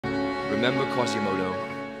Remember, Quasimodo,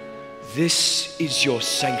 this is your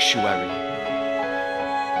sanctuary.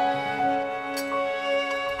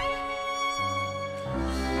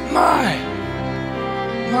 My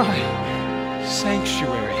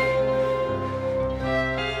sanctuary.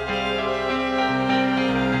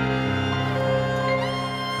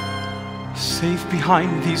 Safe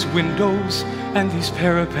behind these windows and these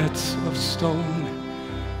parapets of stone,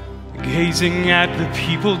 gazing at the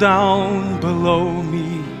people down below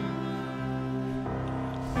me.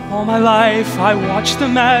 All my life I watch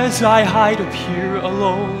them as I hide up here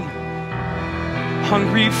alone,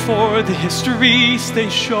 hungry for the histories they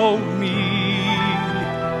show me.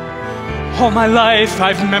 All my life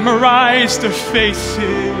I've memorized their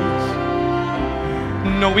faces,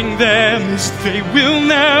 knowing them as they will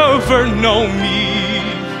never know me.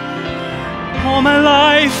 All my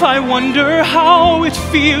life I wonder how it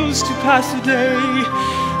feels to pass a day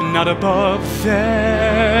not above them,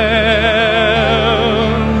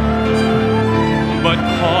 but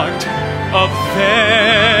part of them.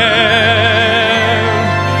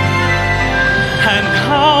 And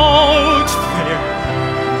out there,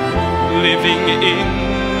 living in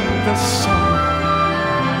the sun,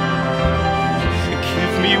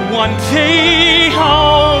 give me one day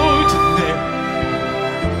out there.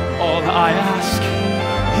 All I ask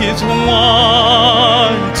is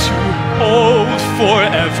one to hold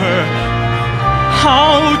forever.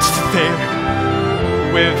 Out there,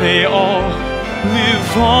 where they all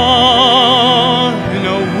live on,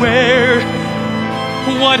 aware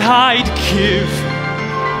what I'd give,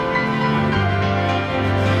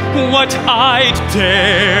 what I'd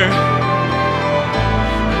dare,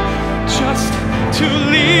 just to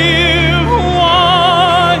live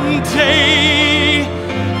one day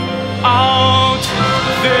out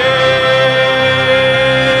there.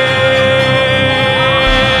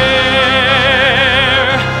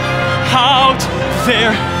 Out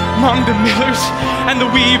there among the millers and the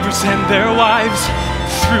weavers and their wives,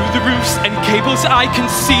 through the roofs and cables I can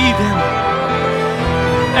see them.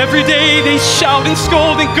 Every day they shout and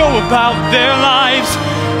scold and go about their lives,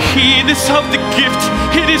 heedless of the gift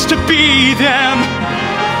it is to be them.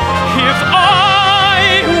 If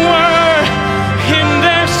I were in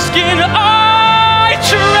their skin, I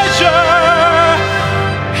treasure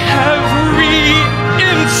every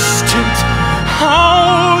instant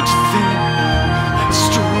out there,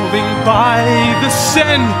 strolling by the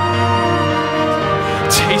Seine.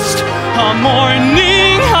 Taste a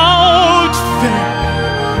morning out there,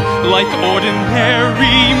 like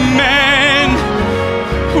ordinary men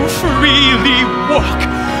who freely walk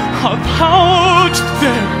about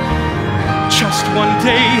there. Just one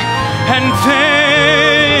day, and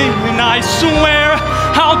then I swear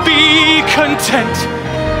I'll be content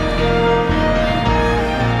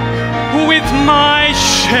with my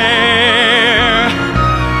share.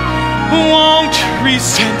 Won't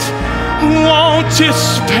resent, won't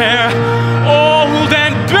despair.